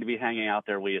still going to be hanging out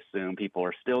there, we assume. People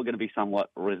are still going to be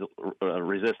somewhat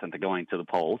resistant to going to the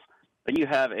polls. And you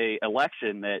have an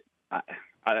election that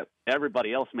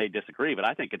everybody else may disagree, but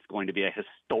I think it's going to be a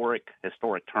historic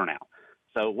turnout.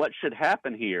 So what should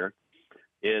happen here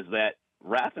is that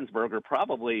Raffensperger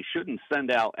probably shouldn't send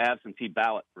out absentee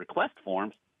ballot request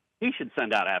forms. He should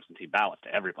send out absentee ballots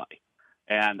to everybody.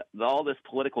 And all this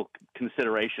political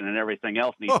consideration and everything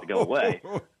else needs to go away.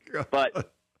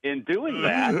 But in doing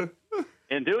that,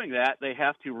 they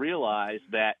have to realize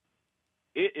that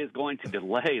it is going to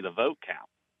delay the vote count,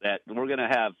 that we're going to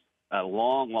have a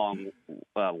long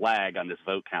lag on this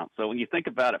vote count. So when you think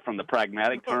about it from the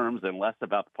pragmatic terms and less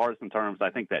about the partisan terms, I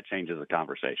think that changes the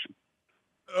conversation.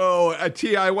 Oh,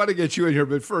 Tia, I want to get you in here,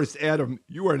 but first, Adam,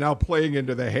 you are now playing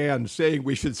into the hand, saying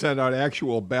we should send out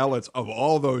actual ballots of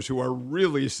all those who are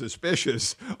really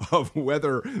suspicious of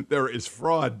whether there is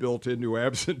fraud built into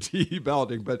absentee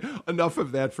balloting. But enough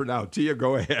of that for now. Tia,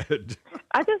 go ahead.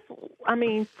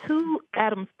 To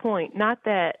Adam's point, not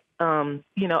that,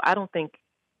 I don't think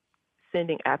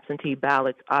sending absentee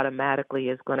ballots automatically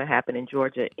is going to happen in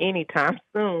Georgia anytime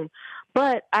soon.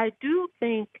 But I do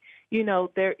think,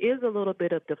 there is a little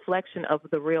bit of deflection of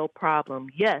the real problem.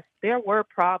 Yes, there were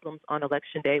problems on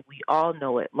Election Day. We all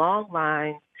know it. Long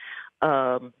lines,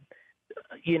 not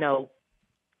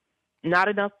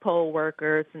enough poll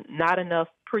workers, not enough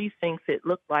precincts, it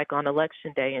looked like, on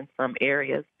Election Day in some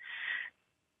areas.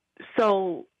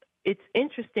 So it's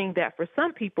interesting that for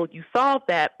some people, you solve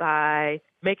that by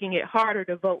making it harder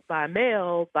to vote by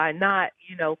mail, by not,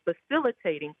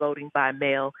 facilitating voting by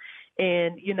mail.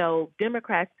 And,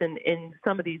 Democrats and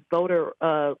some of these voter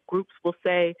groups will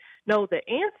say, no, the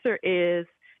answer is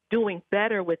doing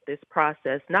better with this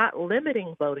process, not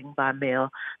limiting voting by mail,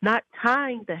 not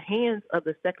tying the hands of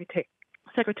the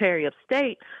Secretary of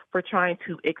State for trying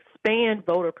to expand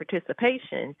voter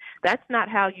participation. That's not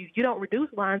how you don't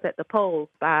reduce lines at the polls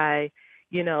by,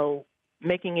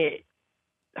 making it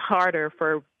harder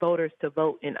for voters to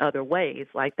vote in other ways.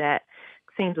 Like that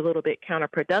seems a little bit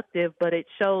counterproductive, but it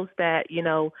shows that,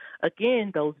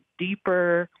 again, those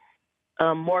deeper,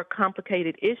 more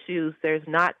complicated issues, there's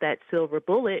not that silver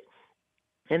bullet,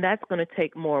 and that's going to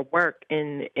take more work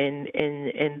in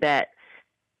that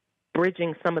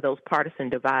bridging some of those partisan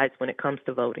divides when it comes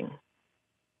to voting.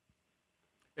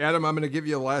 Adam, I'm going to give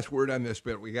you the last word on this,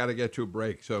 but we got to get to a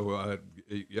break, so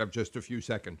you have just a few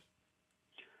seconds.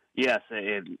 Yes,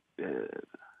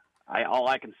 all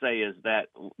I can say is that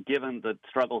given the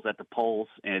struggles at the polls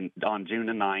on June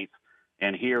the 9th,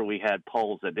 and here we had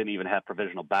polls that didn't even have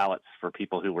provisional ballots for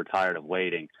people who were tired of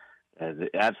waiting, the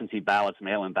absentee ballots,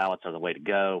 mail-in ballots are the way to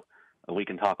go. We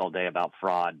can talk all day about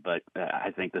fraud, but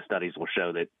I think the studies will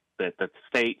show that the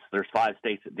states, there's 5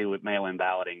 states that do with mail-in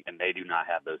balloting, and they do not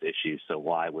have those issues, so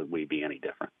why would we be any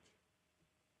different?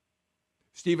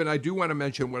 Stephen, I do want to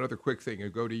mention one other quick thing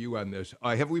and go to you on this.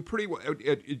 Have we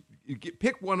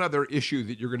pick one other issue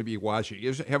that you're going to be watching?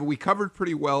 Have we covered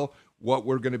pretty well what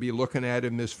we're going to be looking at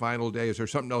in this final day? Is there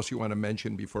something else you want to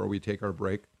mention before we take our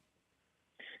break?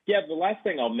 Yeah, the last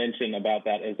thing I'll mention about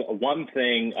that is one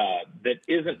thing that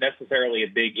isn't necessarily a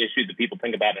big issue that people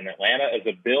think about in Atlanta is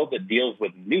a bill that deals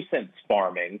with nuisance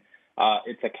farming.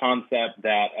 It's a concept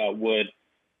that would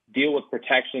deal with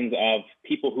protections of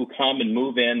people who come and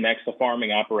move in next to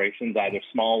farming operations, either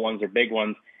small ones or big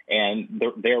ones, and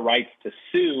their rights to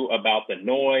sue about the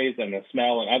noise and the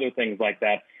smell and other things like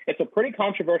that. It's a pretty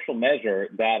controversial measure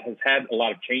that has had a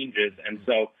lot of changes, and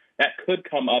so that could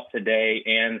come up today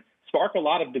and spark a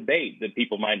lot of debate that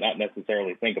people might not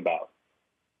necessarily think about.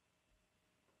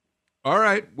 All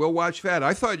right, we'll watch that.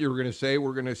 I thought you were going to say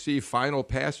we're going to see final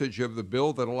passage of the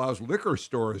bill that allows liquor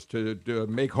stores to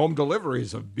make home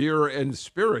deliveries of beer and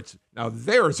spirits. Now,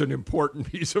 there's an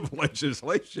important piece of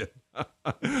legislation.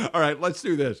 All right, let's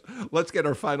do this. Let's get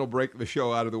our final break of the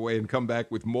show out of the way and come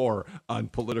back with more on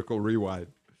Political Rewind.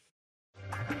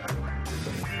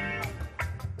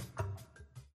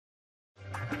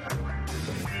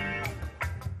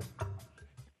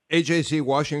 AJC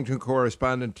Washington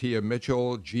correspondent Tia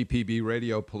Mitchell, GPB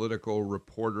Radio political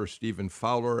reporter Stephen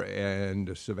Fowler,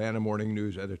 and Savannah Morning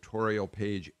News editorial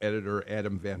page editor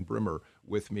Adam Van Brimmer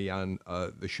with me on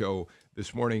the show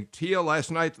this morning. Tia,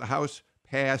 last night the House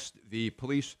passed the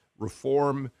police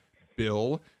reform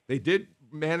bill. They did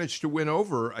manage to win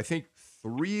over, I think,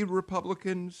 3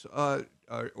 Republicans or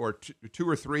 2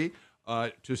 or 3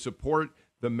 to support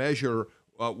the measure.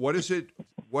 What does it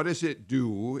what does it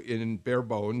do in bare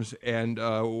bones, and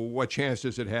what chance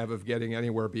does it have of getting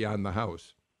anywhere beyond the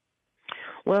House?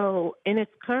 Well, in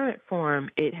its current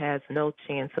form, it has no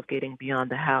chance of getting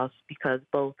beyond the House because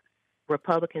both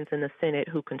Republicans in the Senate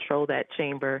who control that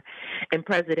chamber and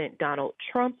President Donald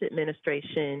Trump's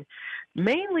administration,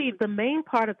 mainly the main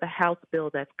part of the House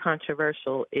bill that's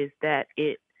controversial is that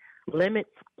it limits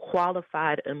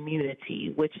qualified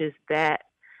immunity, which is that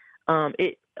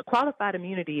qualified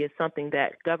immunity is something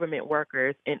that government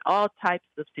workers in all types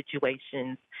of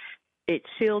situations, it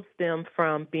shields them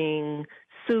from being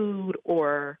sued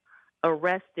or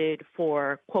arrested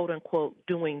for, quote unquote,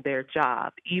 doing their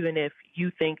job, even if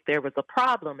you think there was a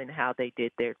problem in how they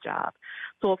did their job.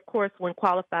 So, of course, when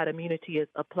qualified immunity is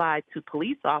applied to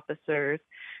police officers,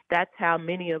 that's how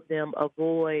many of them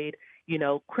avoid,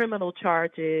 criminal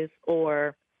charges,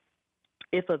 or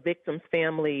if a victim's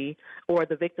family or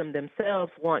the victim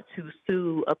themselves want to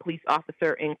sue a police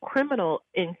officer in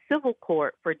civil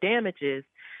court for damages,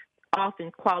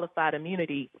 often qualified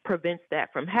immunity prevents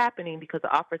that from happening because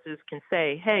the officers can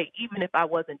say, hey, even if I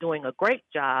wasn't doing a great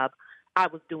job, I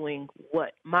was doing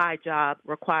what my job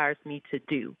requires me to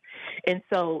do. And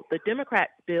so the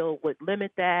Democrats' bill would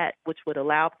limit that, which would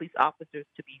allow police officers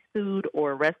to be sued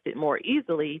or arrested more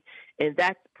easily. And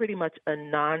that's pretty much a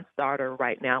non-starter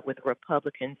right now with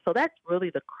Republicans. So that's really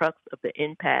the crux of the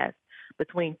impasse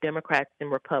between Democrats and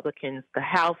Republicans. The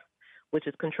House, which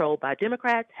is controlled by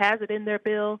Democrats, has it in their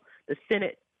bill. The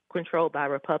Senate, controlled by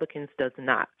Republicans, does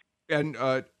not. And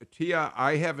Tia,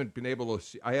 I haven't been able to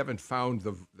see, I haven't found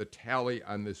the tally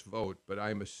on this vote, but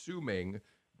I'm assuming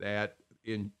that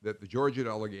the Georgia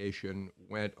delegation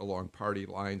went along party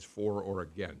lines for or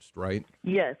against, right?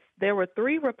 Yes, there were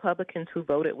 3 Republicans who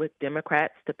voted with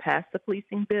Democrats to pass the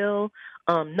policing bill.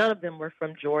 None of them were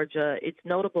from Georgia. It's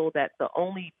notable that the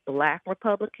only black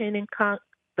Republican in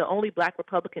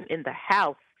the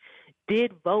House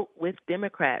did vote with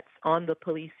Democrats on the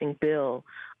policing bill.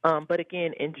 But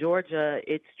again, in Georgia,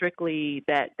 it's strictly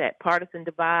that partisan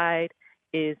divide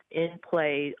is in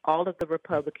play. All of the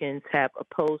Republicans have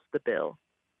opposed the bill.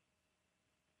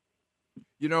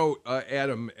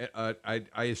 Adam,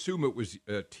 I assume it was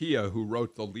Tia who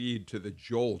wrote the lead to the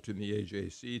jolt in the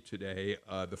AJC today.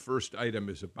 The first item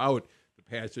is about the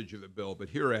passage of the bill, but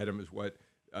here, Adam, is what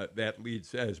that lead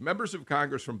says. Members of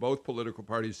Congress from both political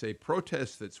parties say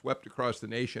protests that swept across the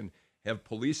nation have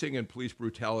policing and police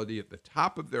brutality at the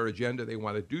top of their agenda. They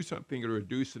want to do something to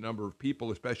reduce the number of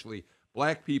people, especially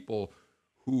black people,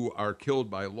 who are killed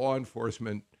by law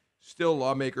enforcement. Still,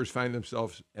 lawmakers find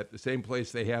themselves at the same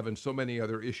place they have in so many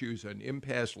other issues, an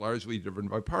impasse largely driven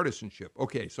by partisanship.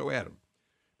 Okay, so Adam,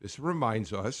 this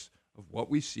reminds us of what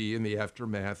we see in the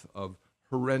aftermath of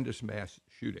horrendous mass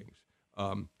shootings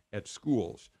at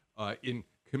schools, in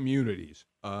communities,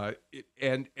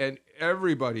 and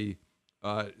everybody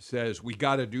says we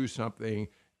got to do something,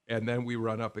 and then we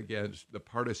run up against the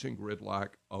partisan gridlock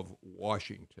of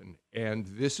Washington, and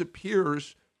this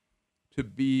appears to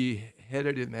be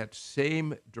headed in that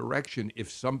same direction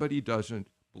if somebody doesn't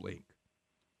blink.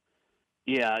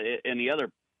 Yeah, and the other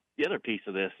piece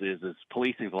of this is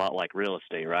policing is a lot like real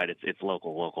estate, right? It's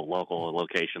local,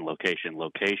 location,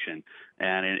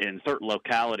 and in certain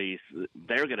localities,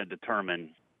 they're going to determine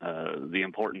the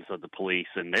importance of the police,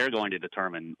 and they're going to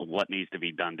determine what needs to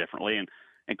be done differently.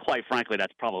 And quite frankly,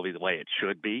 that's probably the way it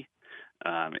should be.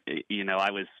 I've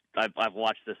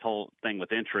watched this whole thing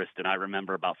with interest, and I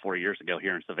remember about 4 years ago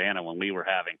here in Savannah when we were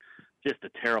having just a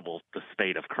terrible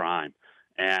spate of crime.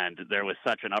 And there was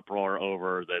such an uproar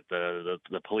over that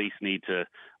the police we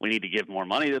need to give more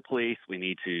money to the police. We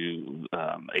need to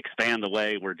expand the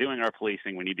way we're doing our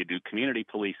policing. We need to do community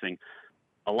policing.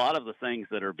 A lot of the things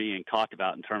that are being talked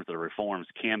about in terms of the reforms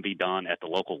can be done at the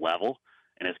local level,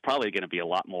 and it's probably going to be a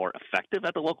lot more effective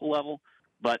at the local level.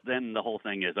 But then the whole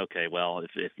thing is, okay, well,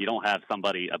 if you don't have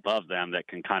somebody above them that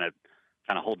can kind of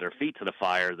hold their feet to the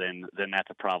fire, then that's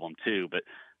a problem too. But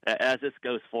as this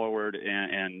goes forward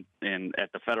and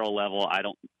at the federal level, I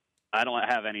don't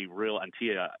have any real. And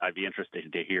Tia, I'd be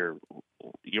interested to hear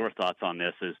your thoughts on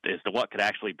this as to what could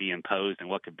actually be imposed and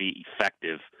what could be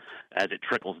effective as it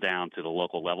trickles down to the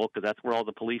local level, because that's where all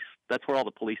the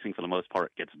policing for the most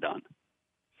part gets done.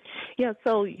 Yeah.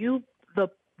 So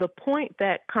the point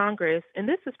that Congress, and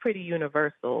this is pretty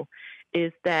universal,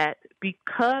 is that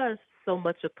because so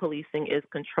much of policing is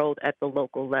controlled at the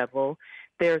local level,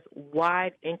 there's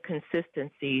wide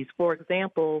inconsistencies. For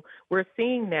example, we're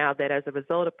seeing now that as a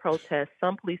result of protests,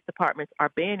 some police departments are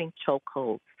banning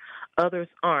chokeholds, others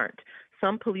aren't.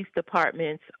 some police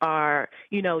departments are,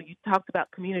 you talked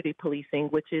about community policing,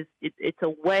 which is it's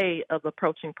a way of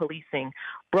approaching policing.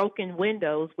 Broken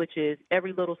windows, which is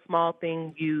every little small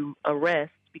thing you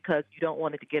arrest because you don't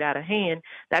want it to get out of hand.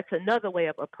 That's another way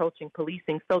of approaching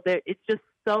policing. So it's just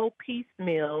so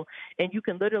piecemeal, and you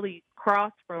can literally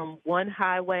cross from one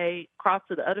highway, cross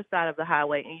to the other side of the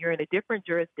highway, and you're in a different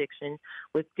jurisdiction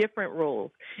with different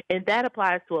rules. And that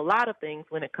applies to a lot of things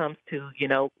when it comes to,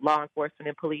 law enforcement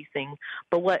and policing.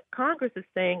 But what Congress is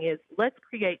saying is, let's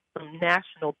create some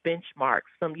national benchmarks,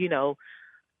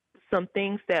 some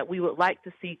things that we would like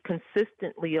to see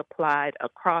consistently applied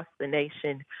across the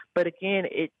nation. But again,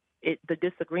 the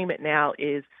disagreement now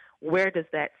is, where does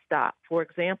that stop? For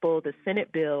example, the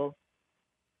Senate bill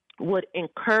would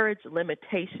encourage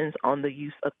limitations on the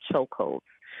use of chokeholds.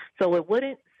 So it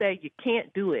wouldn't say you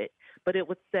can't do it, but it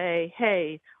would say,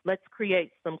 hey, let's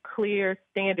create some clear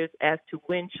standards as to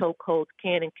when chokeholds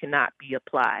can and cannot be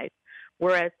applied.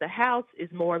 Whereas the House is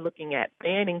more looking at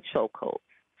banning chokeholds.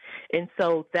 And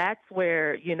so that's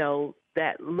where,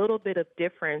 that little bit of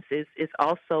difference is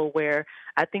also where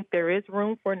I think there is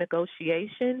room for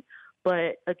negotiation.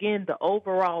 But again, the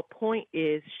overall point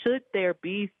is, should there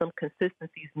be some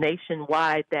consistencies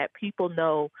nationwide that people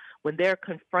know when they're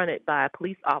confronted by a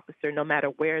police officer, no matter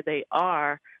where they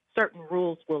are, certain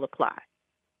rules will apply.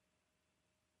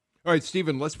 All right,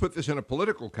 Stephen, let's put this in a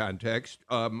political context.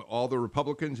 All the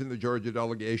Republicans in the Georgia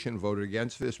delegation voted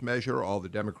against this measure. All the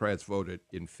Democrats voted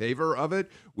in favor of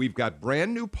it. We've got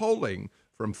brand new polling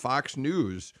from Fox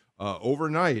News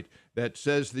overnight that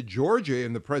says that Georgia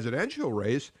in the presidential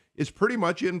race is pretty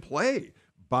much in play.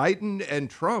 Biden and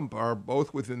Trump are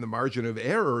both within the margin of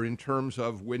error in terms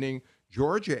of winning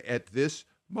Georgia at this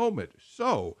moment.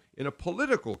 So, in a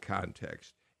political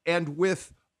context, and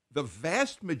with the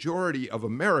vast majority of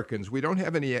Americans, we don't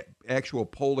have any actual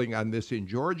polling on this in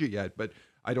Georgia yet, but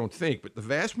the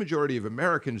vast majority of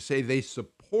Americans say they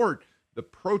support the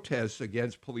protests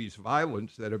against police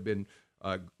violence that have been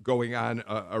going on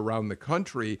around the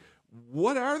country.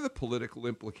 What are the political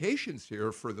implications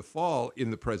here for the fall in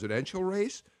the presidential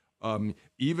race?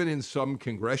 Even in some the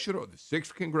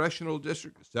 6th congressional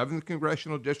district, the 7th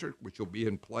congressional district, which will be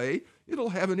in play,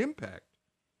 it'll have an impact.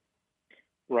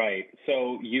 Right.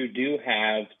 So you do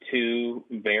have two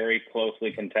very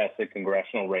closely contested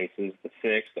congressional races, the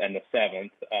 6th and the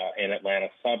 7th in Atlanta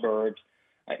suburbs.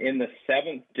 In the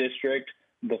 7th district,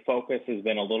 the focus has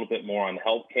been a little bit more on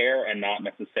health care and not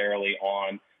necessarily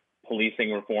on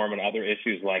policing reform and other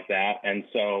issues like that. And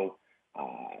so,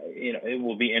 it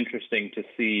will be interesting to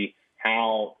see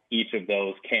how each of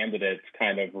those candidates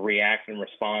kind of react and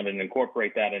respond and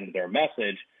incorporate that into their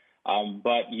message.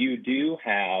 But you do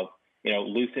have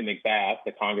Lucy McBath,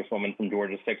 the congresswoman from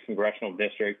Georgia's 6th congressional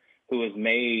district, who has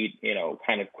made,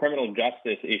 kind of criminal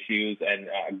justice issues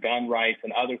and gun rights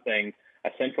and other things a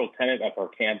central tenet of her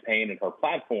campaign and her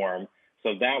platform.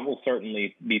 So that will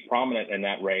certainly be prominent in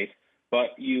that race.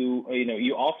 But you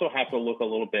also have to look a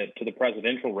little bit to the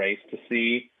presidential race to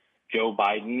see Joe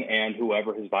Biden and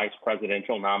whoever his vice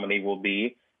presidential nominee will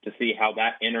be, to see how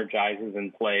that energizes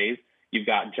and plays. You've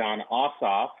got John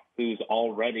Ossoff, who's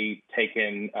already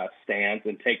taken a stance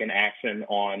and taken action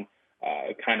on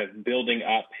kind of building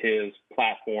up his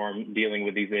platform dealing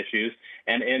with these issues.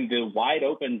 And in the wide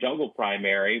open jungle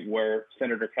primary, where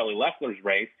Senator Kelly Loeffler's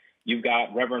race, you've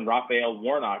got Reverend Raphael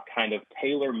Warnock kind of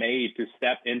tailor-made to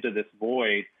step into this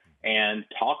void and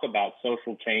talk about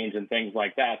social change and things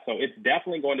like that. So it's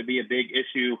definitely going to be a big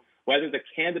issue. Whether the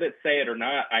candidates say it or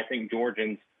not, I think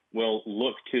Georgians will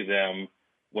look to them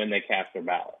when they cast their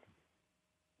ballot.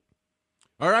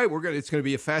 All right, it's going to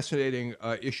be a fascinating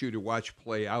issue to watch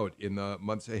play out in the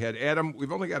months ahead. Adam,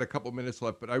 we've only got a couple minutes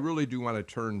left, but I really do want to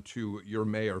turn to your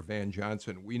mayor, Van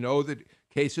Johnson. We know that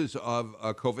cases of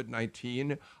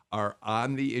COVID-19 are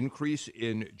on the increase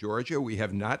in Georgia. We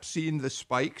have not seen the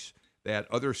spikes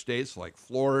that other states like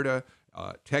Florida,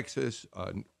 Texas,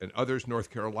 and others, North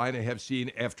Carolina, have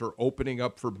seen after opening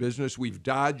up for business. We've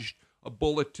dodged a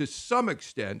bullet to some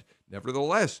extent.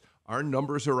 Nevertheless, our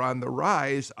numbers are on the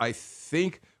rise. I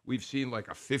think we've seen like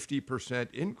a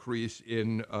 50% increase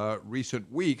in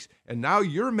recent weeks. And now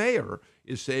your mayor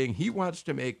is saying he wants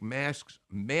to make masks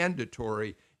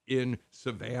mandatory in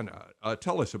Savannah.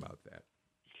 Tell us about that.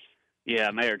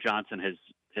 Yeah, Mayor Johnson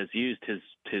has used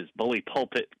his bully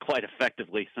pulpit quite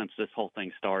effectively since this whole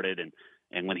thing started.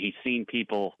 And when he's seen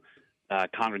people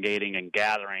congregating and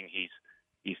gathering,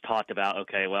 he's talked about,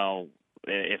 okay, well,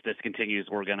 if this continues,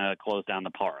 we're going to close down the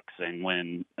parks. And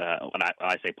when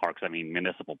I say parks, I mean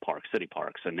municipal parks, city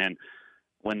parks. And then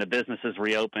when the businesses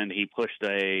reopened, he pushed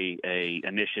a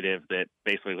initiative that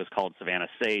basically was called Savannah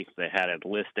Safe. They had a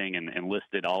listing and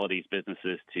listed all of these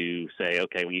businesses to say,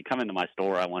 okay, when you come into my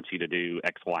store, I want you to do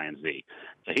X, Y, and Z.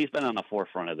 So he's been on the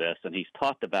forefront of this, and he's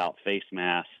talked about face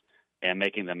masks and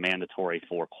making them mandatory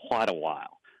for quite a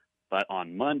while. But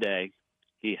on Monday,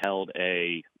 he held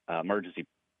a emergency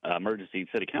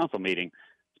city council meeting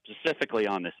specifically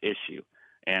on this issue.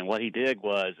 And what he did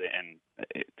was, and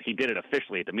he did it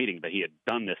officially at the meeting, but he had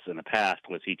done this in the past,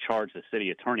 was he charged the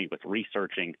city attorney with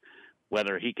researching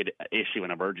whether he could issue an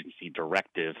emergency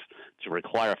directive to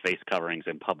require face coverings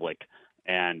in public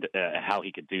and how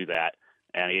he could do that.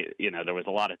 And, there was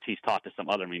a lot of, he's talked to some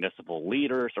other municipal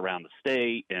leaders around the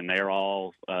state, and they're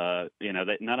all, none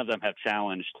of them have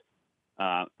challenged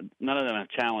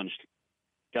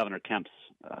Governor Kemp's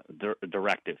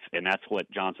directive, and that's what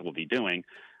Johnson will be doing.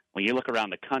 When you look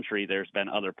around the country, there's been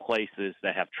other places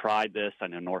that have tried this. I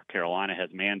know North Carolina has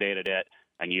mandated it,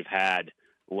 and you've had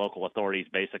local authorities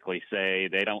basically say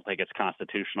they don't think it's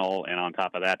constitutional, and on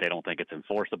top of that, they don't think it's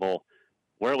enforceable.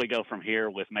 Where we go from here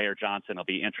with Mayor Johnson will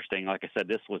be interesting. Like I said,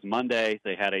 this was Monday.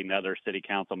 They had another city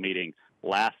council meeting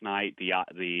last night. The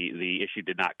issue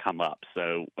did not come up.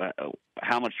 So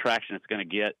how much traction it's going to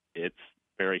get,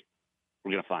 we're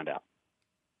going to find out.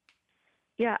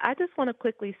 Yeah, I just want to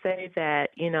quickly say that,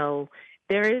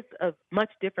 there is a much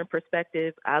different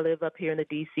perspective. I live up here in the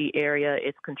D.C. area.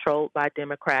 It's controlled by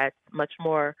Democrats, much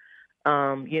more,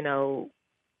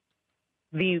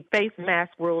 the face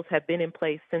mask rules have been in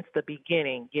place since the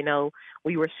beginning.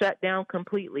 We were shut down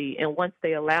completely, and once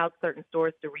they allowed certain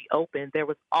stores to reopen, there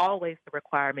was always the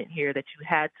requirement here that you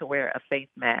had to wear a face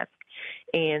mask.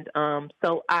 And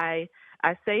so I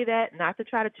say that not to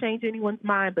try to change anyone's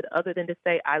mind, but other than to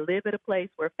say I live at a place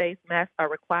where face masks are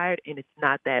required, and it's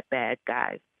not that bad,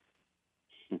 guys.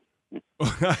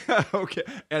 Okay,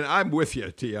 and I'm with you,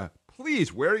 Tia.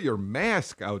 Please wear your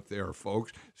mask out there,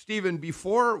 folks. Stephen,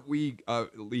 before we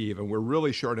leave, and we're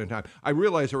really short on time, I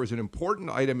realize there was an important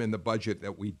item in the budget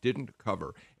that we didn't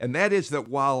cover, and that is that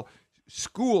while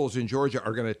schools in Georgia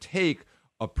are going to take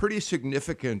a pretty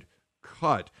significant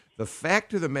cut, the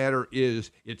fact of the matter is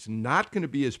it's not going to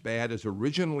be as bad as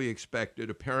originally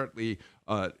expected. Apparently,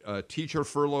 teacher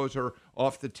furloughs are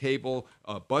off the table.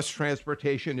 Bus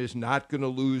transportation is not going to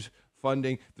lose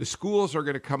funding. The schools are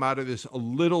going to come out of this a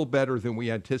little better than we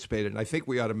anticipated, and I think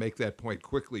we ought to make that point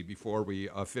quickly before we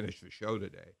finish the show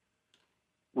today.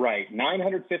 Right.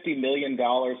 $950 million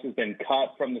has been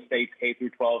cut from the state's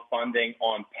K-12 funding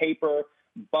on paper,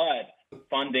 but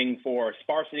funding for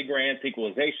sparsity grants,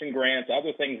 equalization grants,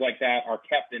 other things like that are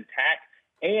kept intact.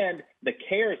 And the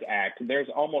CARES Act, there's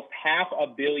almost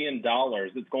 $500 million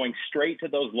that's going straight to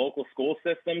those local school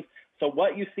systems. So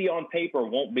what you see on paper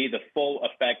won't be the full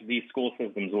effect these school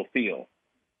systems will feel.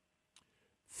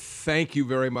 Thank you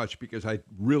very much, because I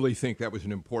really think that was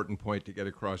an important point to get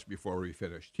across before we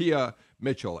finish. Tia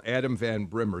Mitchell, Adam Van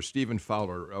Brimmer, Stephen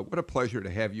Fowler, what a pleasure to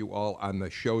have you all on the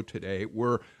show today.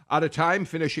 We're out of time,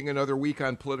 finishing another week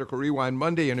on Political Rewind.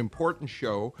 Monday, an important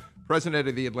show. President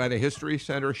of the Atlanta History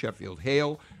Center, Sheffield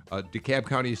Hale, DeKalb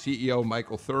County CEO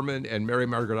Michael Thurman, and Mary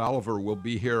Margaret Oliver will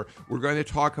be here. We're going to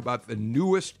talk about the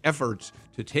newest efforts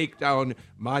to take down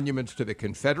monuments to the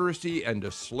Confederacy and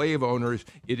to slave owners.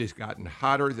 It has gotten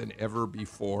hotter than ever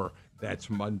before. That's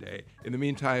Monday. In the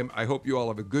meantime, I hope you all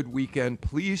have a good weekend.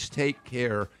 Please take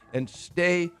care and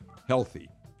stay healthy.